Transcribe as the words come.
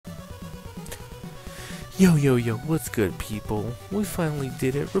Yo, what's good, people? We finally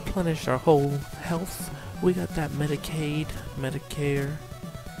did it. Replenished our whole health. We got that Medicaid, Medicare,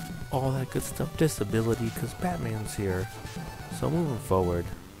 all that good stuff. Disability, because Batman's here. So moving forward,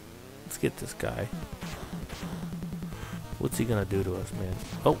 let's get this guy. What's he gonna do to us, man?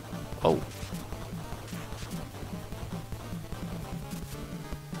 Oh.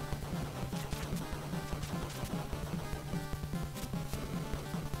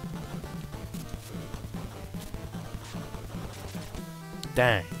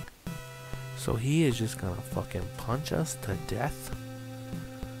 Dang. So he is just gonna fucking punch us to death?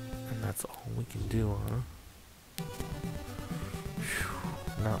 And that's all we can do, huh?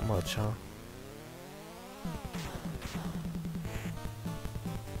 Whew. Not much, huh?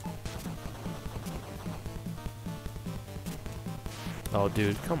 Oh,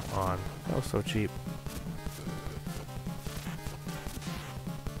 dude, come on. That was so cheap.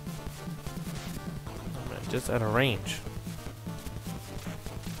 Oh, man, just out of range.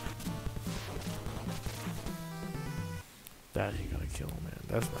 That ain't gonna kill him, man.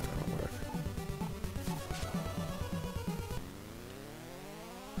 That's not gonna work.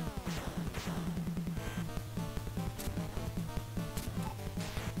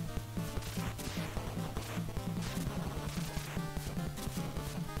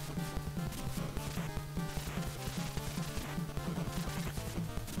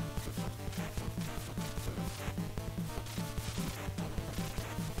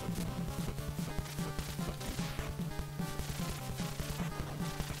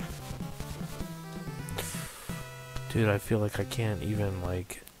 Dude, I feel like I can't even,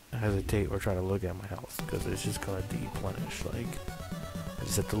 like, hesitate or try to look at my health, because it's just gonna deplenish. Like, I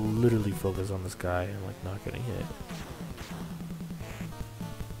just have to literally focus on this guy and, like, not getting hit.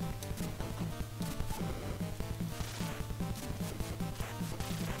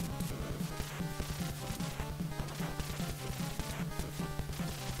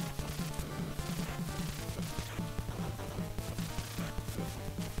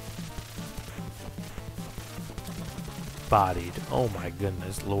 Bodied. Oh my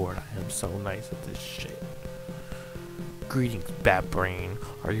goodness, Lord, I am so nice at this shit. Greetings, Bat Brain.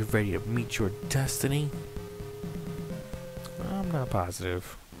 Are you ready to meet your destiny? I'm not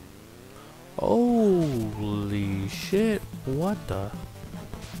positive. Holy shit, what the?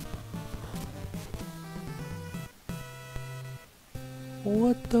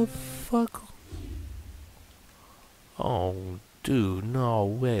 What the fuck? Oh, dude, no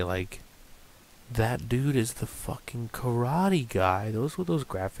way, like... That dude is the fucking karate guy. Those what those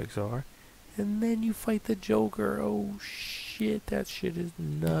graphics are. And then you fight the Joker. Oh shit, that shit is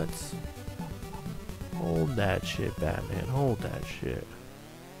nuts. Hold that shit, Batman. Hold that shit.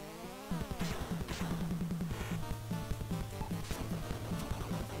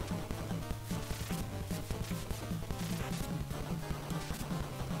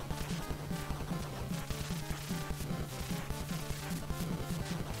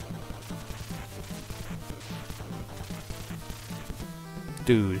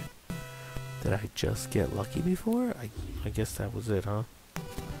 Dude, did I just get lucky before? I guess that was it, huh?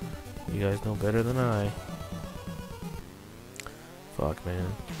 You guys know better than I. Fuck,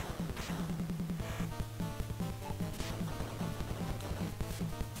 man.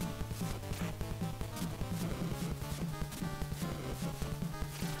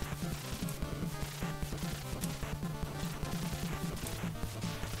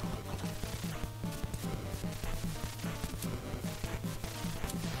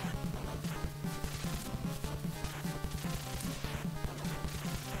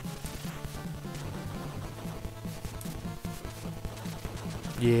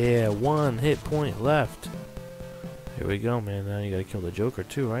 Yeah, 1 hit point left. Here we go, man. Now you gotta kill the Joker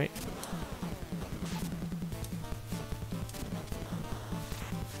too, right?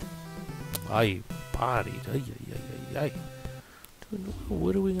 I bodied. Ay. Dude,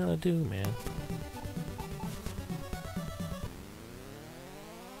 what are we gonna do, man?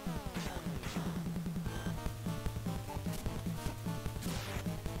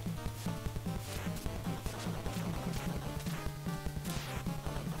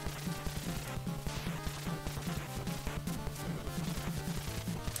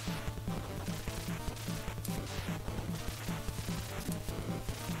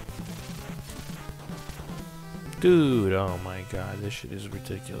 Dude, oh my god, this shit is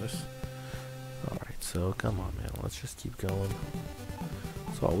ridiculous. Alright, so come on, man. Let's just keep going.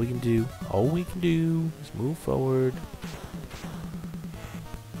 That's all we can do. All we can do is move forward.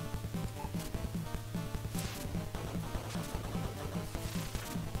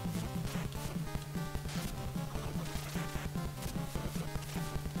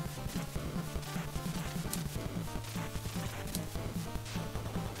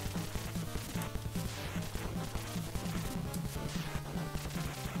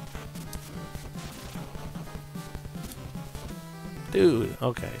 Dude,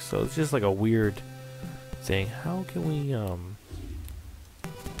 okay, so it's just like a weird thing. How can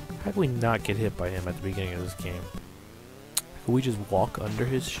we not get hit by him at the beginning of this game? Can we just walk under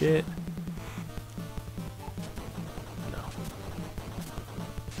his shit? No.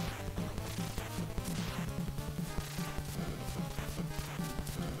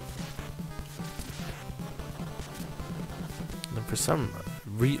 And for some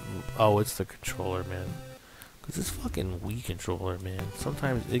oh, it's the controller, man. Cause this fucking Wii controller, man.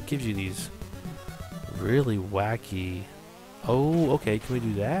 Sometimes it gives you these really wacky. Oh, okay. Can we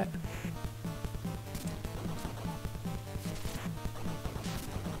do that?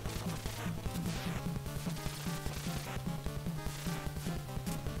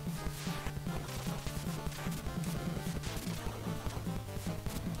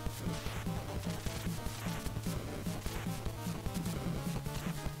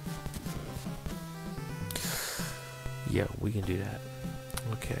 Yeah, we can do that.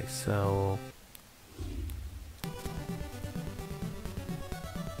 Okay, so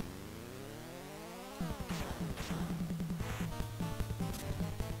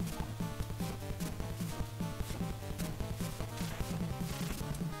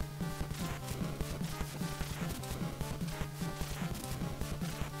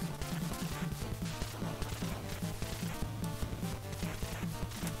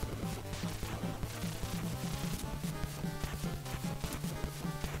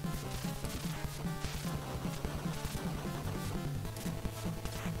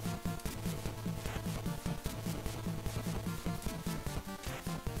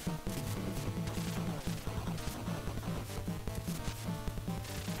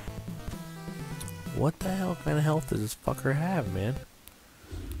what the hell kind of health does this fucker have, man?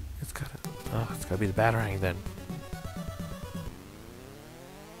 It's gotta be the Batarang then.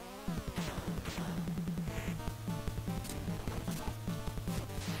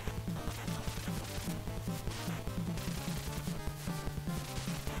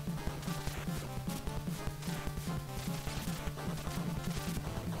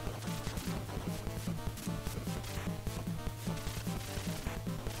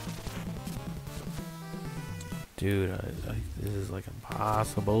 Dude, this is like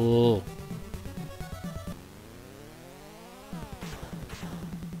impossible.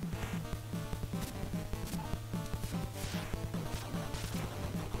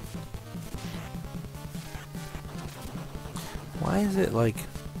 Why is it like...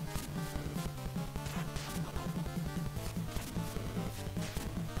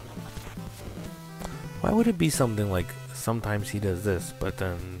 Why would it be something like sometimes he does this, but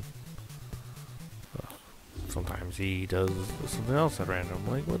then sometimes he does something else at random?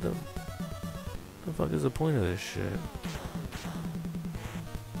 Like, what the fuck is the point of this shit?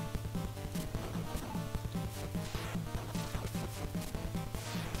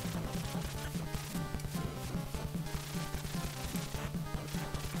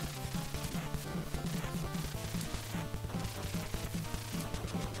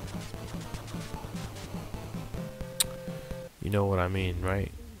 You know what I mean,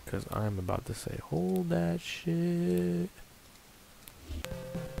 right? Because I'm about to say, hold that shit.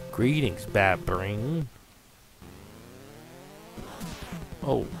 Greetings, Bat Brain.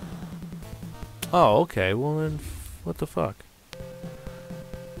 Oh. Oh, okay. Well then, what the fuck?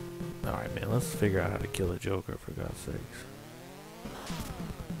 Alright, man. Let's figure out how to kill a Joker, for God's sakes.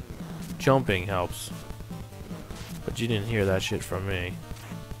 Jumping helps. But you didn't hear that shit from me.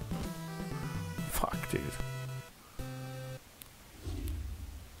 Fuck, dude.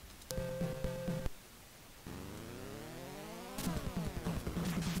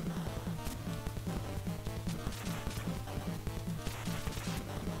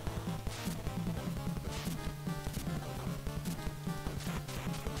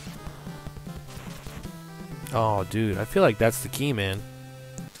 Oh, dude, I feel like that's the key, man.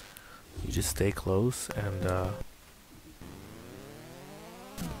 You just stay close and,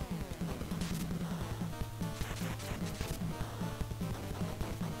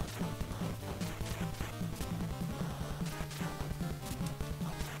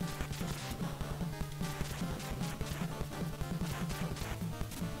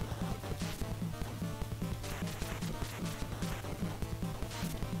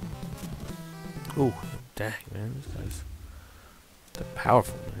 ooh, dang, man, these guys, they're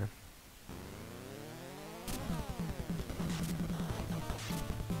powerful, man.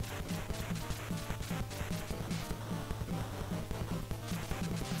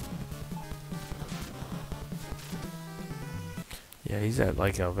 Yeah, he's at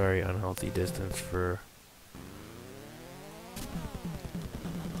like a very unhealthy distance for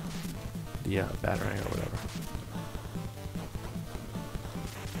the Batarang or whatever.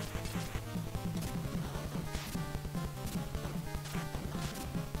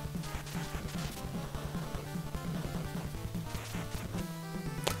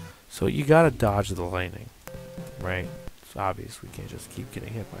 So you gotta dodge the lightning, right? It's obvious we can't just keep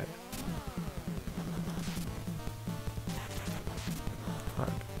getting hit by it. Fuck.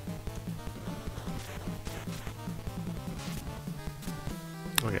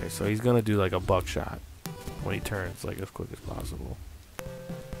 Okay, so he's gonna do like a buckshot when he turns, like as quick as possible.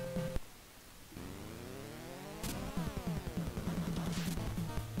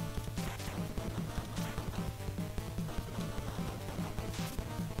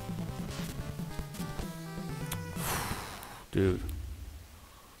 Dude.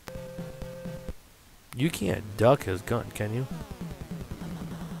 You can't duck his gun, can you?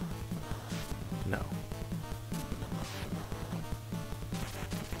 No.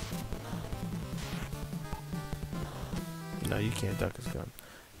 No, you can't duck his gun.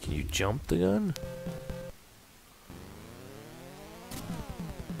 Can you jump the gun?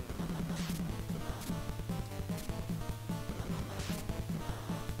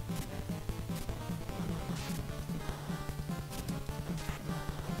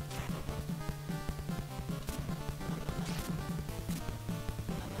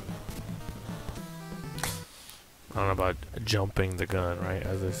 I don't know about jumping the gun, right,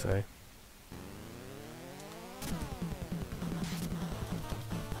 as they say.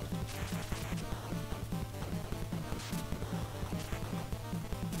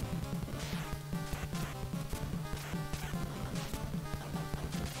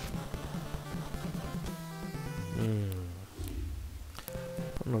 I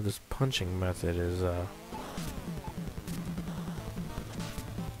don't know if this punching method is,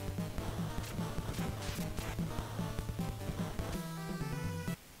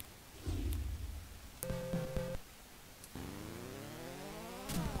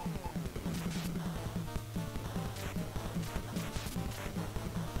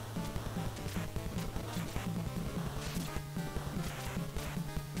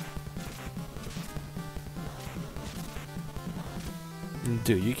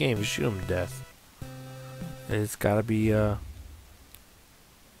 dude, you can't even shoot him to death. It's gotta be, oh,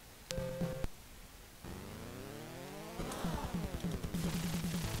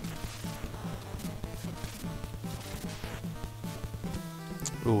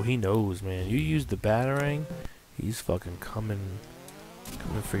 he knows, man. You use the batarang, he's fucking coming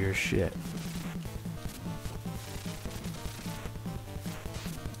for your shit.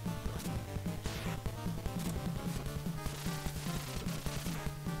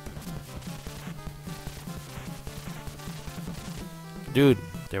 Dude,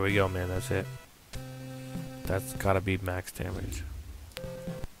 there we go, man. That's it. That's gotta be max damage.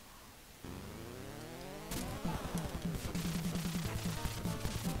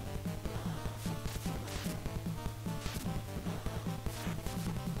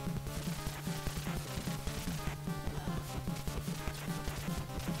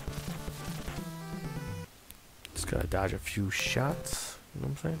 Just gotta dodge a few shots. You know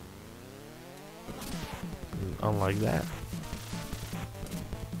what I'm saying? And unlike that.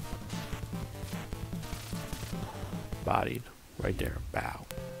 Bodied. Right there. Bow.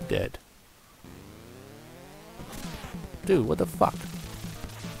 Dead. Dude, what the fuck?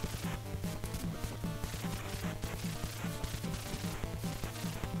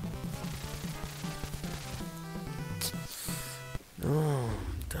 Oh,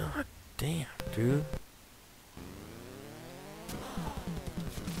 god damn, dude.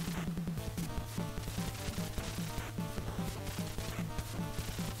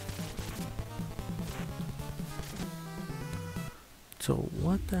 So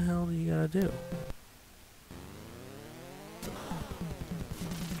what the hell do you gotta do?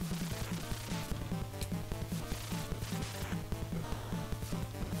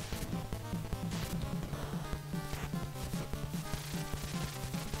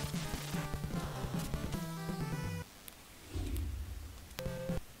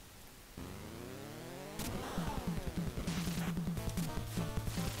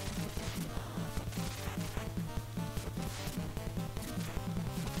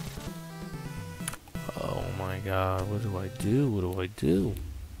 Oh my god, what do I do? What do I do?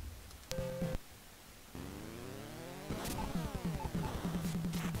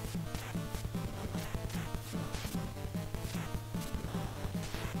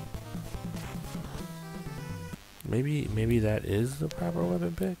 Maybe that is the proper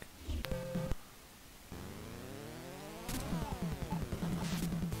weapon pick?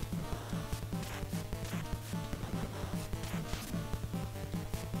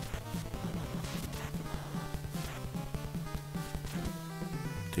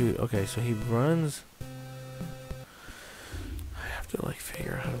 Dude, okay, so he runs. I have to like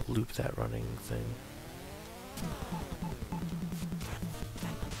figure out how to loop that running thing.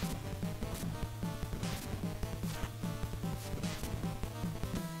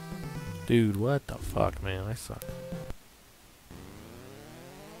 Dude, what the fuck, man? I suck.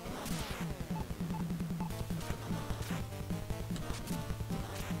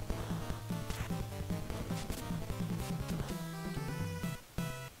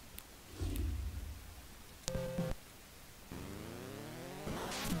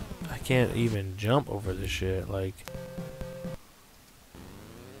 I can't even jump over this shit, like...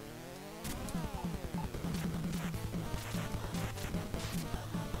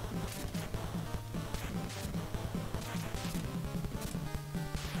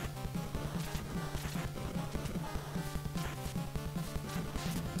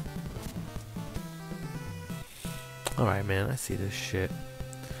 Alright, man, I see this shit.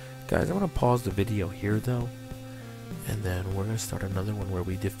 Guys, I'm gonna pause the video here, though. And then we're gonna start another one where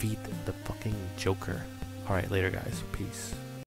we defeat the fucking Joker. Alright, later, guys. Peace.